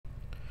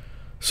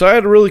So I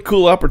had a really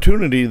cool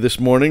opportunity this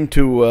morning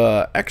to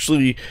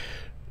actually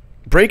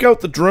break out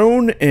the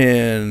drone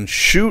and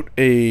shoot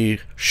a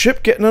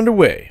ship getting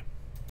underway.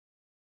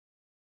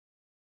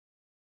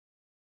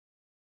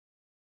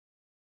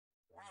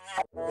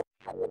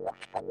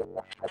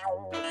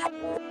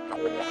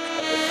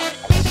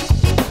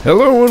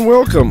 Hello and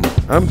welcome.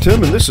 I'm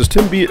Tim and this is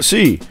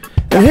TimBatSea.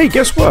 And hey,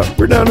 guess what?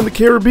 We're down in the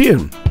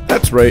Caribbean.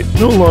 That's right,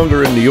 no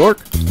longer in New York.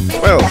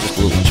 Well, just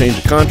a little change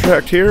of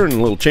contract here and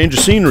a little change of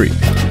scenery.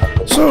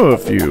 So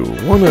if you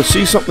want to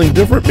see something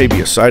different, maybe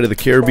a side of the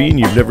Caribbean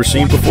you've never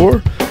seen before,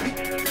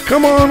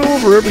 come on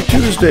over every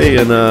Tuesday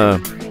and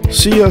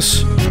see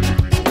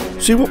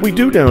what we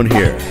do down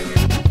here.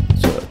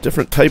 It's a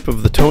different type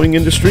of the towing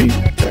industry.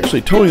 It's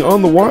actually towing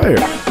on the wire.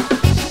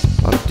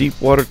 A lot of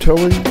deep water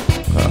towing,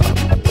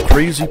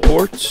 crazy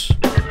ports,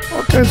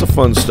 all kinds of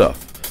fun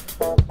stuff.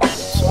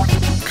 So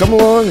come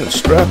along and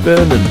strap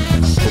in and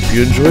hope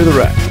you enjoy the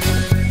ride.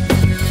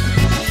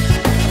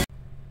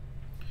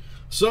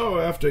 So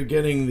after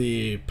getting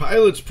the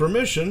pilot's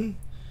permission,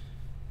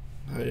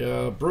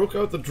 I broke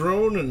out the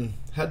drone and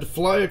had to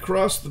fly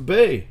across the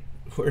bay.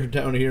 We're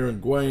down here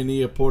in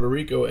Guayania, Puerto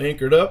Rico,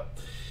 anchored up.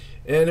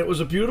 And it was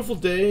a beautiful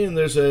day, and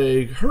there's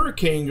a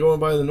hurricane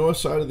going by the north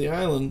side of the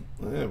island,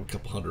 a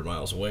couple hundred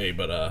miles away.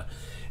 But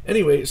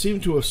anyway, it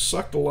seemed to have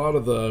sucked a lot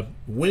of the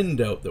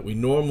wind out that we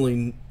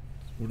normally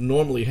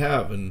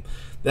have. And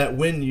that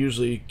wind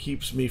usually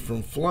keeps me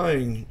from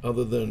flying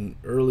other than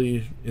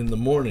early in the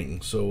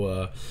morning.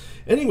 So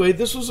anyway,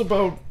 this was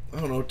about, I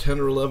don't know, 10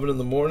 or 11 in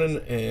the morning,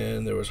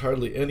 and there was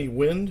hardly any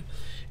wind.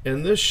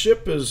 And this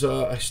ship is,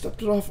 I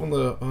stepped it off on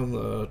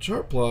the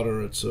chart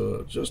plotter. It's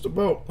just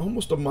about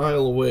almost a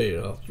mile away,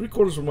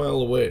 3/4 of a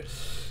mile away.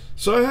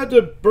 So I had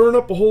to burn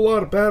up a whole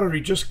lot of battery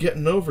just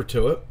getting over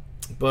to it.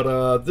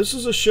 But this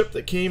is a ship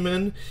that came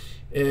in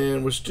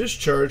and was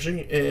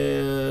discharging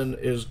and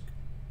is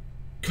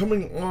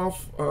coming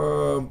off.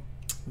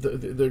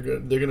 They're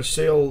going to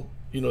sail.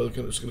 You know,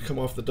 it's going to come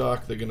off the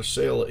dock. They're going to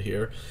sail it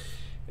here,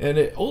 and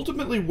it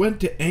ultimately went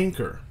to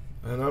anchor.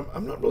 And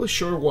I'm not really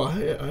sure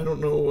why. I don't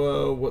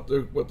know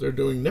what they're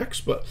doing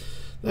next, but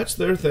that's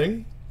their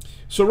thing.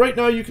 So right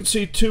now you can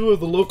see two of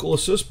the local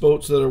assist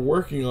boats that are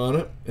working on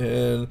it,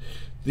 and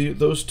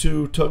those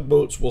two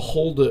tugboats will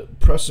hold it,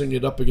 pressing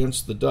it up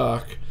against the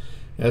dock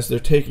as they're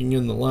taking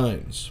in the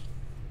lines.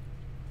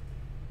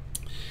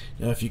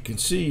 Now, if you can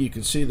see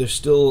there's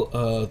still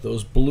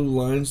those blue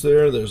lines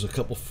there. There's a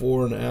couple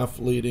fore and aft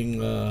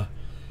leading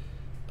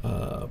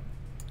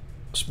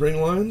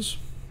spring lines.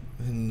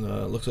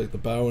 And looks like the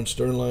bow and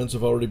stern lines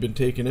have already been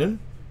taken in.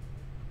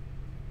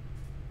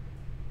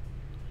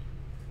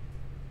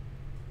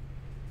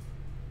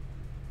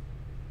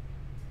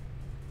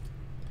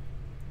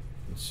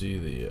 You can see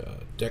the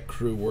deck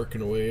crew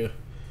working away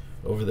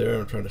over there.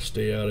 I'm trying to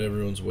stay out of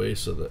everyone's way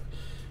so that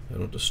I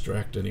don't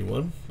distract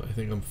anyone. I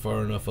think I'm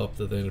far enough up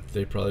that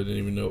they probably didn't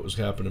even know it was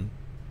happening.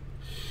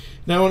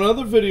 Now, in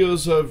other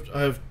videos,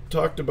 I've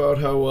talked about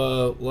how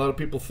a lot of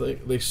people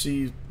think they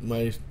see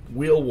my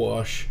wheel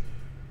wash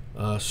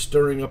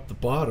stirring up the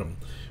bottom.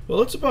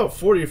 Well, it's about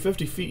 40 or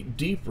 50 feet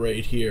deep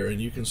right here, and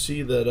you can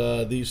see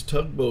that these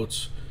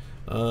tugboats,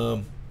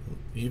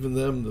 even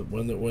them,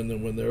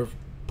 when they're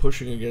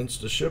pushing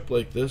against a ship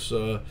like this,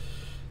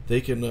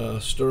 they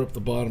can stir up the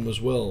bottom as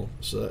well.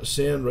 So that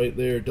sand right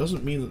there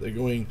doesn't mean that they're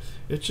going.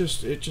 It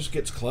just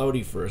gets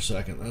cloudy for a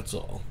second. That's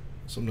all.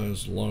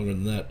 Sometimes longer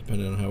than that,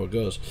 depending on how it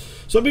goes.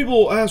 Some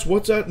people will ask,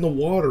 what's that in the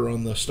water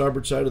on the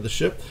starboard side of the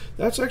ship?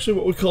 That's actually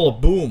what we call a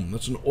boom.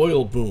 That's an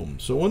oil boom.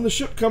 So when the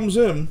ship comes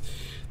in,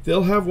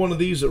 they'll have one of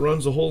these that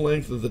runs the whole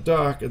length of the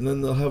dock, and then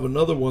they'll have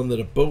another one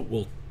that a boat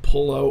will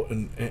pull out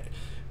and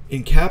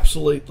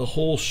encapsulate the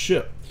whole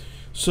ship.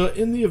 So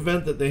in the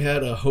event that they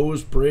had a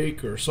hose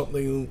break or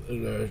something,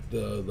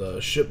 the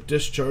ship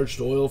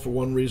discharged oil for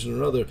one reason or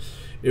another,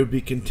 it would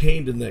be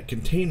contained in that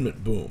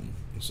containment boom.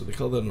 So they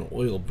call that an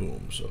oil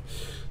boom. So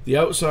the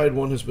outside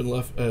one has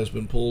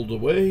been pulled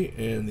away,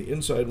 and the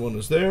inside one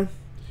is there.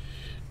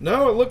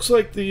 Now it looks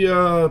like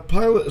the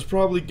pilot is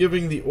probably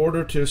giving the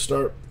order to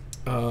start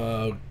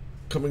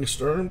coming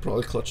astern,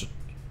 probably clutch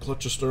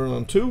astern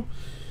on 2.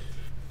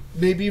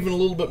 Maybe even a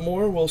little bit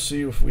more. We'll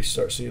see if we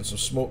start seeing some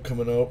smoke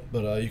coming out,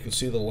 but you can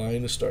see the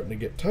line is starting to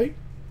get tight.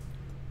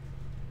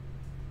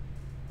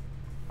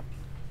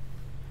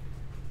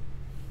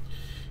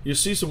 You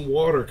see some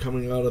water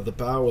coming out of the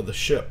bow of the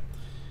ship.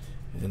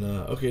 And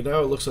okay, now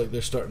it looks like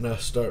they're starting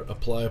to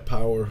apply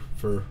power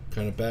for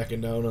kind of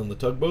backing down on the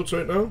tugboats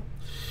right now.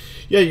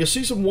 Yeah, you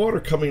see some water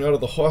coming out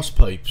of the hawse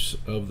pipes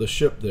of the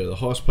ship there. The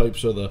hawse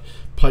pipes are the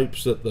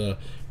pipes that the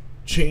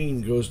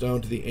chain goes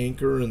down to the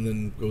anchor and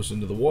then goes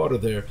into the water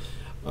there.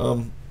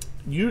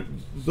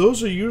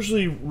 Those are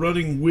usually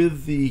running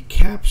with the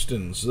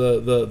capstans,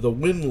 the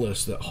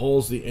windlass that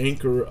hauls the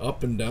anchor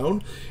up and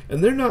down,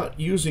 and they're not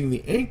using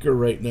the anchor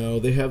right now.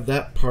 They have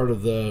that part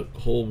of the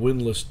whole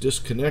windlass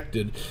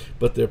disconnected,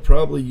 but they're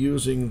probably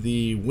using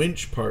the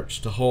winch parts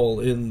to haul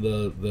in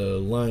the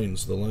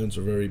lines. The lines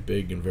are very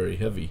big and very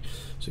heavy,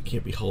 so it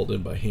can't be hauled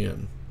in by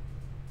hand.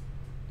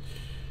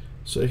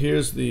 So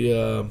here's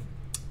the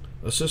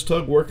assist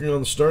tug working on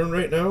the stern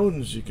right now,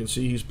 and as you can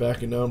see, he's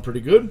backing down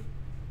pretty good.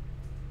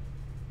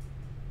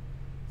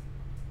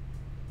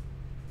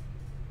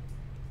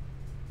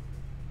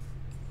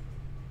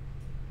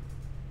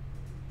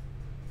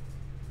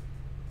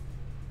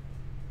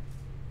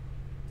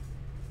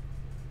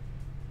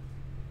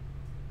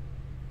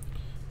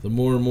 The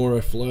more and more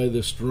I fly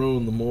this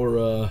drone, the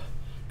more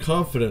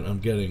confident I'm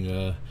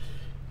getting.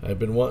 I've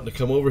been wanting to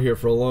come over here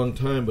for a long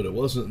time, but it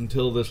wasn't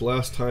until this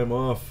last time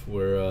off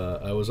where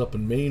I was up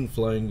in Maine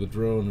flying the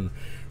drone and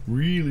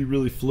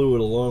really flew it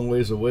a long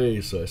ways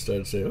away, so I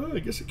started saying, oh, I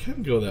guess it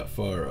can go that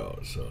far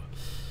out, so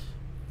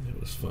it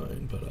was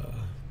fine. But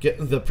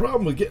the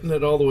problem with getting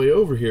it all the way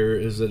over here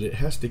is that it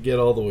has to get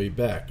all the way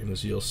back, and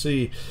as you'll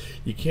see,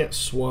 you can't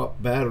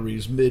swap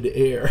batteries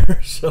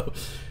mid-air. So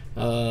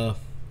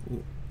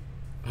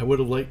I would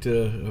have liked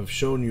to have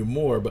shown you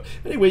more, but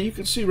anyway, you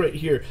can see right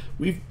here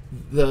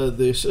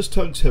the assist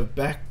tugs have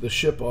backed the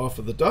ship off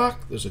of the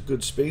dock. There's a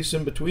good space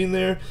in between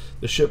there.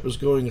 The ship is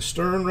going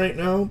astern right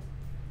now.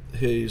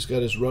 He's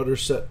got his rudder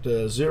set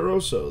to 0,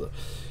 so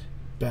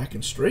back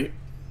and straight.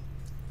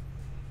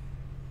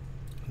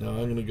 Now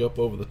I'm going to go up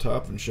over the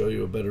top and show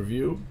you a better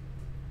view.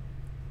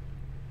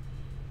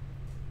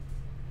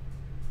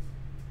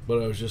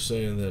 But I was just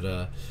saying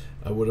that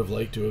I would have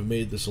liked to have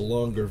made this a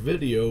longer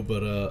video,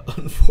 but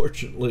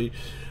unfortunately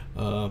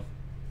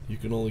you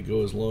can only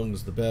go as long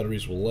as the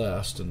batteries will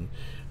last, and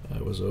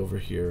I was over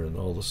here and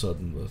all of a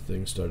sudden the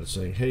thing started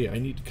saying, hey, I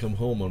need to come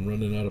home, I'm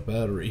running out of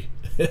battery.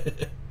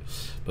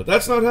 But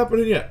that's not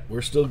happening yet.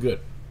 We're still good.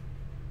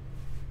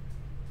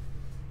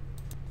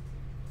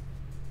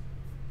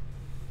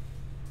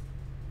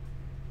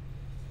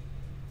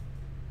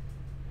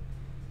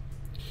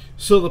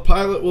 So the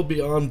pilot will be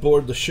on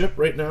board the ship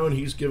right now, and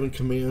he's giving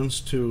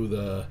commands to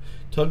the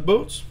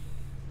tugboats.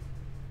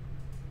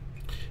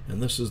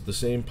 And this is the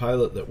same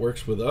pilot that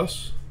works with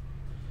us.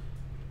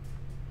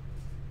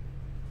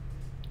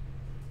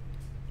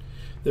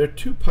 There are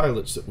 2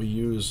 pilots that we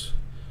use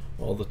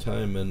all the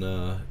time,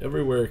 and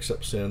everywhere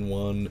except San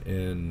Juan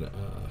and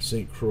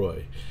St.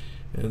 Croix.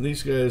 And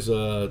these guys,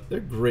 they're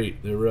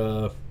great.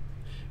 They're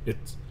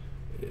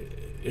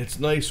it's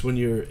nice when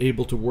you're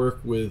able to work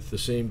with the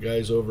same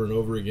guys over and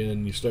over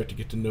again. You start to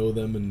get to know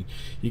them, and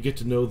you get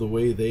to know the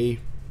way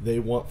they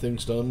want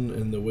things done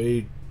and the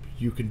way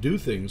you can do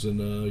things, and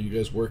you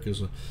guys work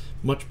as a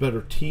much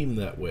better team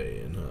that way.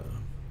 And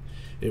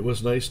it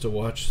was nice to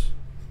watch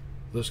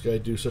this guy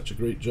do such a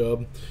great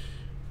job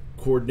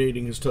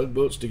coordinating his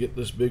tugboats to get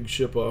this big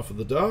ship off of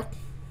the dock.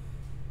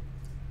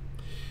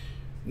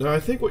 Now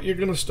I think what you're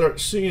going to start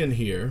seeing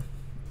here,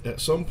 at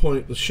some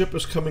point the ship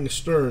is coming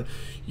astern.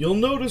 You'll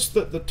notice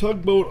that the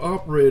tugboat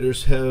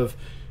operators have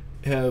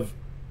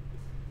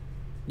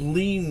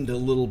leaned a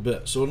little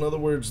bit. So in other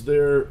words,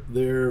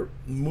 they're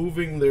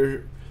moving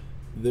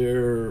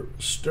their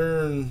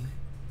stern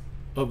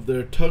of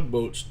their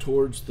tugboats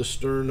towards the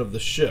stern of the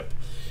ship.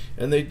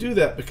 And they do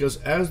that because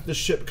as the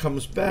ship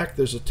comes back,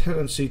 there's a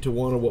tendency to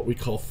want to what we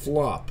call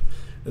flop.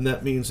 And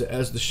that means that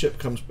as the ship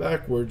comes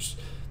backwards,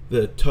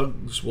 the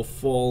tugs will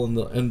fall and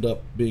they'll end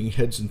up being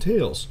heads and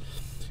tails.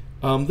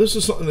 This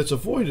is something that's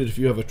avoided if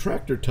you have a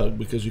tractor tug,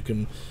 because you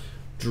can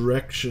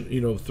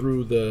direction,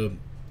 through the,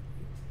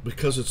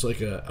 because it's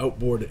like an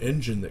outboard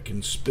engine that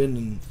can spin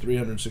in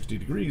 360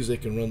 degrees, they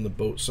can run the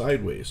boat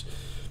sideways.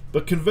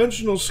 But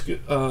conventional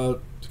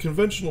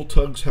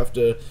tugs have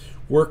to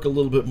work a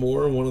little bit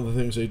more, and one of the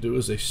things they do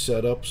is they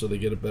set up so they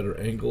get a better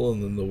angle,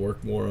 and then they'll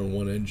work more on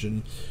one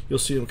engine. You'll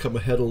see them come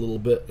ahead a little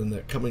bit, and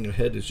that coming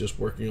ahead is just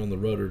working on the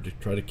rudder to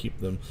try to keep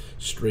them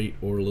straight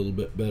or a little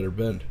bit better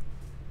bend.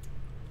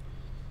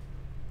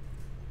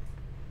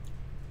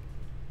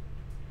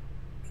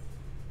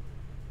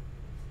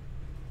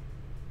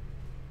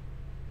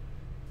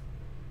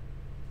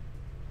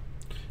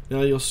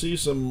 Now you'll see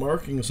some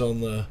markings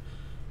on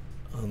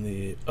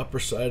the upper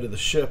side of the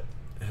ship,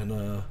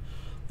 and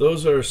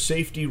those are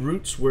safety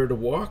routes, where to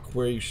walk,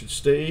 where you should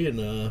stay,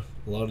 and a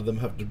lot of them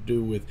have to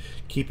do with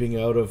keeping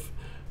out of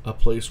a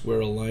place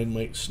where a line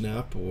might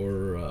snap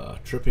or a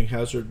tripping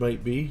hazard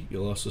might be.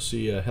 You'll also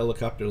see a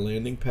helicopter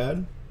landing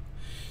pad.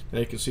 Now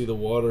you can see the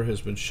water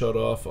has been shut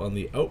off on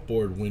the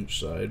outboard winch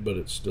side, but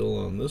it's still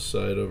on this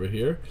side over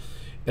here.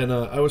 And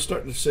I was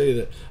starting to say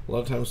that a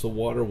lot of times the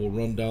water will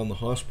run down the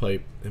hose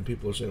pipe, and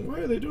people are saying, why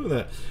are they doing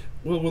that?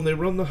 Well, when they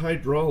run the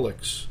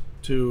hydraulics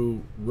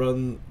to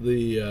run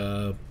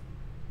the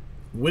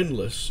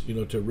windlass,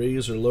 to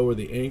raise or lower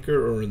the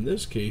anchor, or in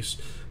this case,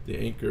 the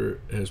anchor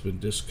has been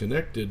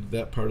disconnected,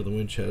 that part of the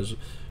winch has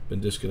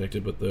been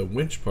disconnected, but the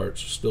winch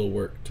parts still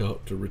work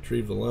to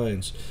retrieve the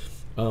lines.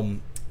 A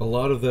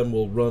lot of them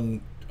will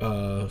run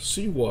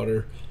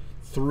seawater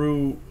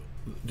through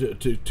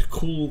to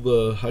cool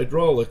the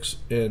hydraulics,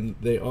 and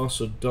they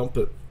also dump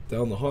it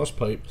down the hose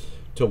pipe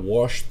to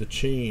wash the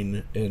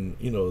chain. And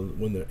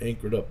when they're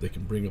anchored up, they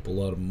can bring up a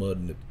lot of mud,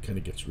 and it kind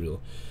of gets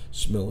real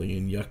smelly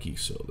and yucky,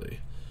 so they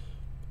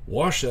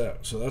wash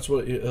that. So that's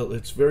what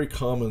it's very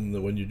common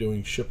that when you're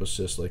doing ship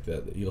assist like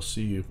that, you'll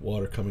see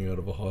water coming out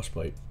of a hose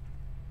pipe.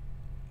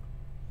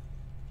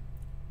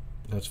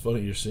 That's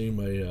funny. You're seeing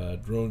my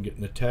drone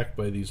getting attacked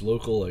by these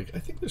local, like, I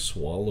think they're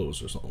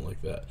swallows or something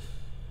like that.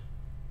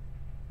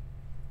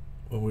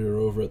 When we were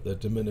over at the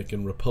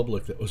Dominican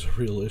Republic, that was a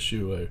real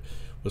issue. I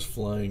was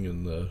flying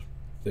and the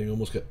thing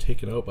almost got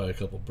taken out by a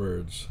couple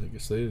birds. I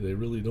guess they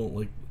really don't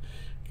like.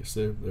 I guess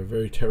they're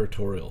very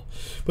territorial.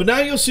 But now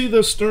you'll see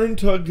the stern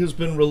tug has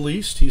been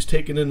released. He's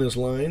taken in his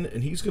line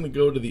and he's going to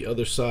go to the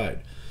other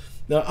side.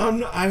 Now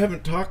I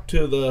haven't talked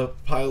to the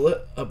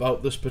pilot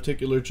about this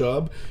particular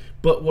job,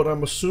 but what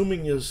I'm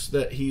assuming is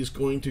that he's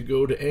going to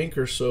go to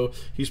anchor, so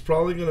he's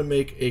probably going to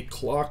make a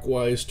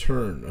clockwise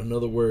turn. In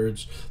other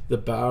words, the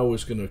bow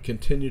is going to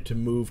continue to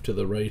move to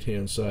the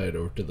right-hand side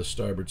or to the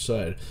starboard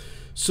side.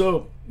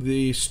 So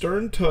the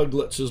stern tug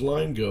lets his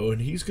line go,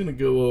 and he's going to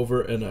go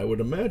over, and I would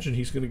imagine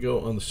he's going to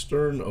go on the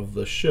stern of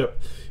the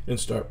ship and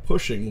start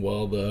pushing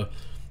while the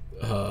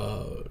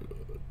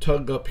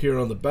tug up here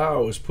on the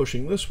bow is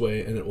pushing this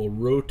way, and it will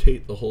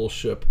rotate the whole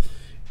ship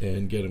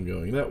and get him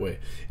going that way.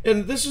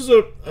 And this is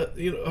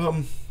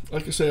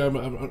like I say,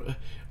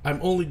 I'm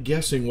only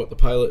guessing what the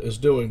pilot is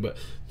doing, but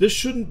this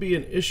shouldn't be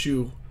an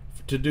issue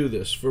to do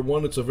this. For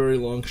one, it's a very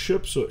long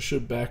ship, so it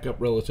should back up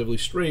relatively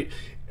straight.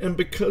 And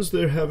because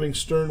they're having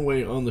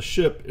sternway on the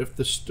ship, if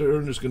the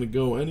stern is going to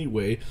go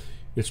anyway,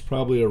 it's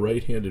probably a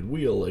right-handed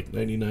wheel. Like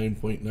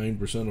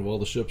 99.9% of all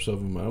the ships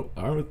of them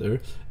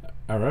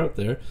are out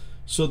there.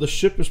 So the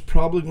ship is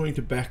probably going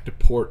to back to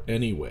port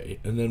anyway.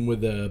 And then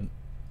with the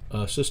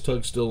assist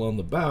tug still on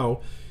the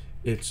bow,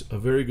 it's a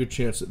very good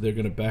chance that they're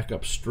going to back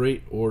up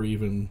straight or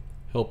even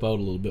help out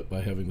a little bit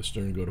by having the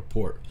stern go to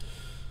port.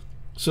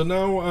 So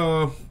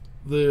now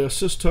the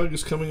assist tug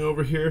is coming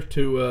over here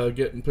to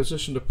get in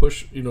position to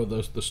push,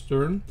 the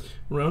stern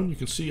around. You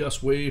can see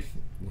us way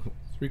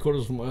 3/4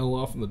 of a mile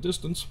off in the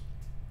distance.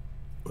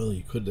 Well,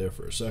 you could there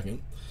for a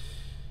second,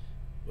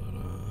 but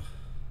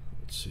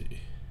let's see.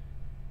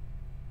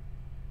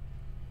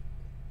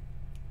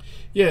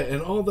 Yeah,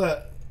 and all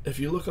that. If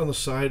you look on the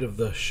side of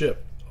the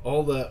ship,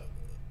 all that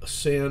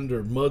sand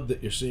or mud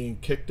that you're seeing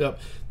kicked up,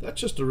 that's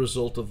just a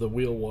result of the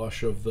wheel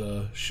wash of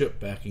the ship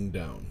backing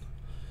down.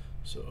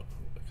 So,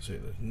 like I say,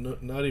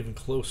 not even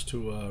close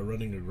to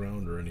running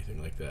aground or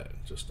anything like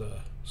that. Just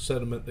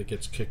sediment that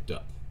gets kicked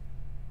up.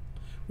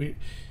 The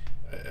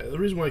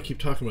reason why I keep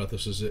talking about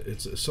this is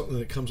it's something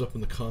that comes up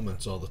in the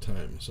comments all the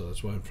time. So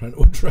that's why I'm trying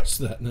to address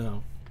that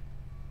now.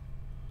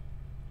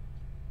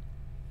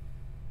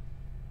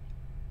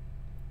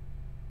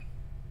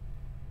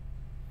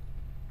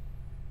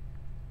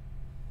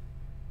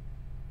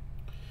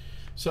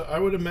 So I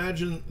would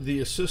imagine the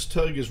assist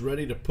tug is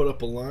ready to put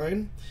up a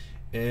line,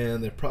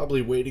 and they're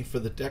probably waiting for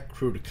the deck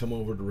crew to come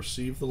over to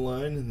receive the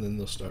line, and then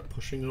they'll start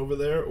pushing over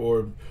there,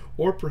 or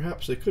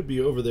perhaps they could be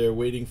over there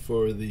waiting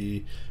for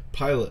the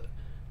pilot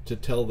to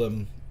tell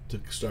them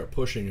to start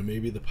pushing, and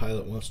maybe the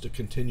pilot wants to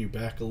continue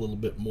back a little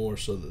bit more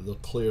so that they'll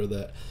clear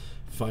that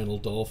final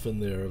dolphin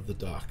there of the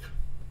dock.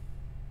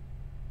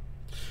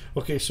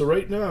 Okay, so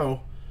right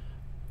now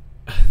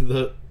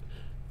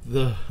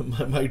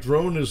my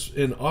drone is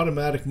in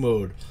automatic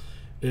mode.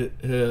 It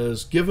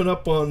has given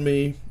up on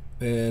me,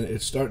 and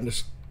it's starting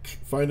to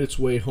find its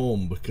way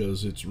home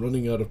because it's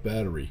running out of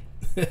battery.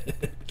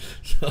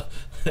 So,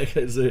 like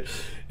I say,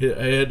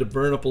 I had to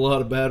burn up a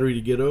lot of battery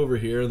to get over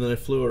here, and then I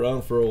flew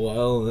around for a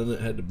while, and then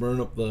it had to burn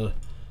up the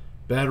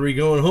battery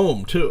going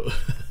home too.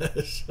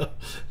 So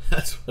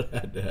that's what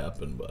had to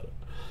happen, but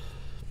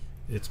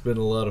it's been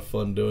a lot of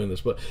fun doing this.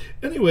 But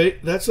anyway,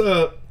 that's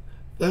a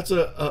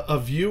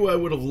view I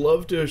would have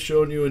loved to have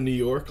shown you in New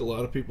York. A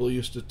lot of people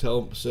used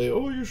to say,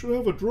 oh, you should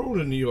have a drone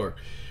in New York.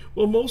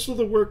 Well, most of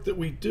the work that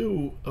we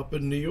do up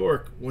in New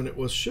York when it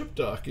was ship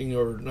docking,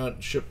 or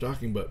not ship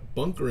docking, but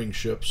bunkering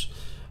ships,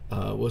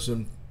 was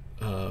in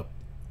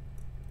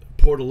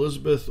Port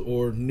Elizabeth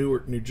or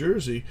Newark, New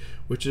Jersey,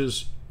 which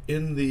is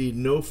in the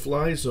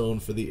no-fly zone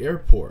for the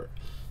airport.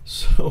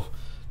 So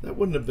that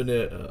wouldn't have been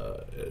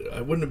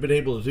I wouldn't have been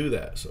able to do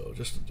that. So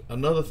just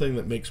another thing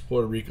that makes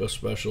Puerto Rico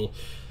special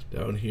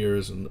down here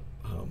is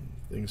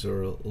things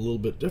are a little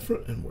bit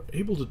different, and we're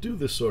able to do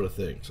this sort of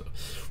thing. So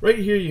right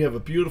here you have a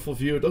beautiful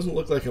view. It doesn't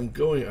look like I'm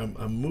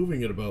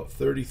moving at about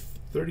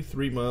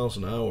 33 miles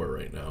an hour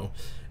right now,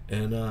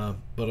 and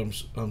but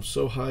I'm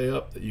so high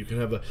up that you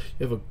have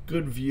a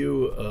good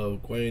view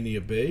of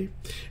Guayania Bay,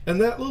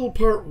 and that little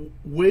part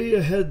way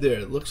ahead there,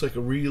 it looks like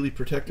a really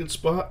protected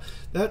spot.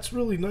 That's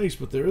really nice,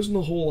 but there isn't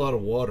a whole lot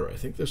of water. I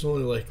think there's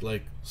only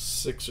like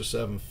 6 or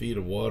 7 feet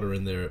of water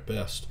in there at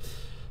best.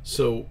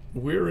 So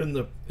we're in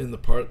the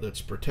part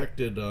that's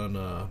protected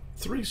on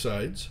 3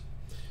 sides,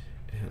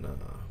 and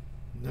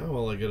now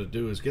all I got to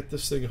do is get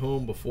this thing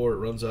home before it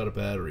runs out of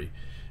battery.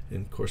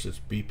 And of course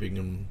it's beeping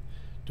and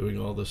doing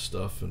all this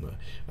stuff, and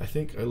I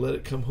think I let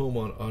it come home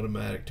on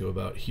automatic to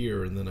about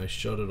here, and then I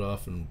shut it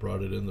off and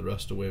brought it in the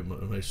rest away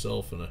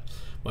myself, and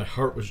my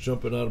heart was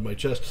jumping out of my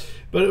chest.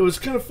 But it was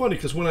kind of funny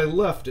because when I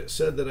left, it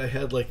said that I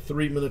had like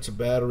 3 minutes of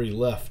battery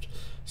left.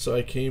 So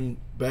I came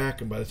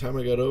back, and by the time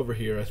I got over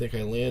here, I think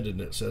I landed,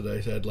 and it said I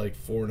had like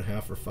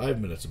 4.5 or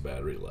 5 minutes of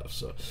battery left.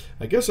 So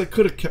I guess I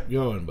could have kept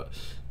going, but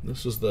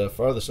this was the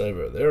farthest I've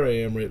ever. There I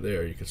am right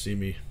there. You can see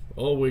me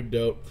all wigged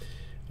out.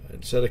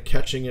 Instead of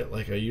catching it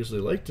like I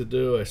usually like to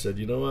do, I said,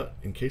 you know what?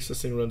 In case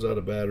this thing runs out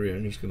of battery,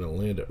 I'm just going to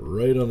land it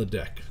right on the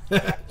deck.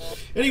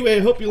 Anyway, I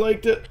hope you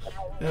liked it.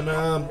 And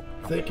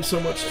thank you so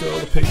much to all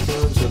the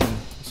patrons. And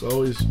as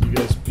always, you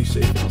guys be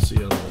safe, and I'll see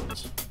you on the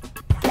ones.